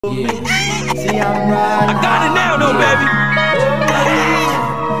Yeah. See, I'm riding. I got it now, though, baby.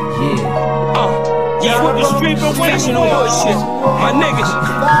 Yeah. Yeah, with the street professional shit. My niggas.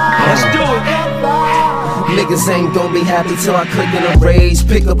 Let's do it. Niggas ain't gon' be happy till I click in a rage.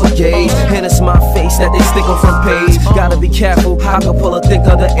 Pick up a gauge, and it's my face that they stick on front page. Gotta be careful, Acapella think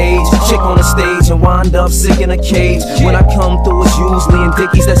of the age. Chick on the stage and wind up sick in a cage. When I come through, it's usually in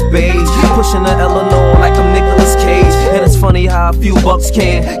Dickies that's beige. Pushing the Eleanor like I'm Nicolas Cage. And it's funny how a few bucks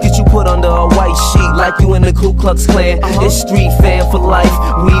can get you put under a white sheet like you in the Ku Klux Klan. It's street fan for life,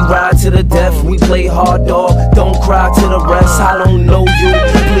 we ride to the death. We play hard dog, don't cry to the rest. I don't know you,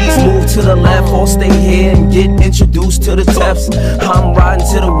 please move to the left or stay here and get introduced to the steps. I'm riding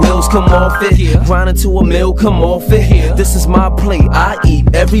till the wheels come off it, grinding to a meal come off it. This is my plate, I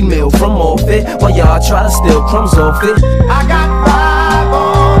eat every meal from off it, while y'all try to steal crumbs off it. I got vibe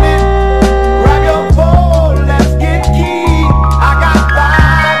on it, grab your phone, let's get key. I got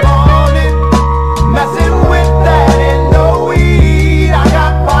vibe on it, messing with that and no weed. I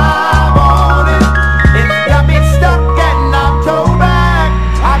got vibe on it, it's got me stuck and I'm towed back.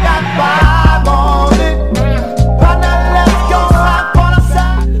 I got vibe on it, partner, let's go hop on a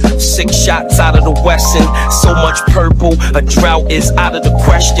side. 6 shots out of the Wesson, so much purple, a drought is out of the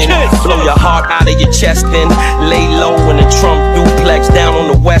question. Blow your heart out of your chest then lay low in the Trump duplex down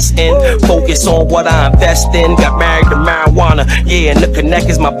on the West End. Focus on what I invest in. Got married to marijuana, yeah, and the connect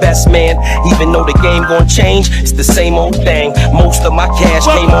is my best man. Even though the game gon' change, it's the same old thing. Most of my cash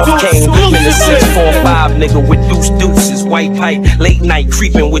came off cane. In the 645 nigga with deuces, white pipe, late night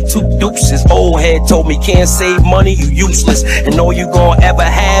creeping with 2 deuces. Old head told me can't save money, you useless, and all you gon' ever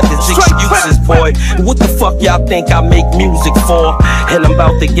have is excuses, boy. What the fuck y'all think I make music for? And I'm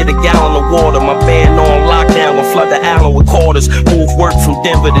about to get a gallon of water. My band on lockdown, we'll flood the island with quarters. Move work from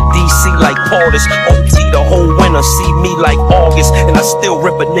Denver to DC like Portis. OT the whole winter, see me like August, and I still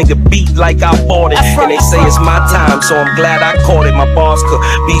rip a nigga beat like I bought it. And they say it's my time, so I'm glad I caught it. My bars could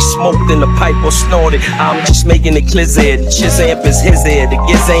be smoked in the pipe or snorted. I'm just making it clear. The Chizamp is his ear, the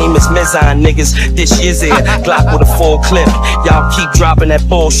Gizame is Mizine, niggas. This year's ear, Glock with a full clip. Y'all keep dropping that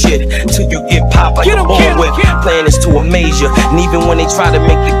bullshit till you get popped like a bullwhip. Plan is to a major, and even when they try to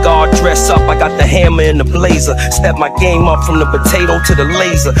make the guard dress up, I got the hammer and the blazer. Step my game up from the potato to the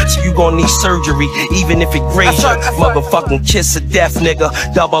laser. So you gon' need surgery, even if it graze you. Motherfucking kiss of death, nigga.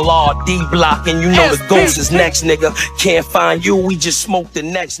 Double R, D block, and you know the ghost is next, nigga. Can't find you, we just smoke the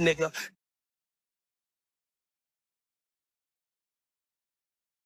next, nigga.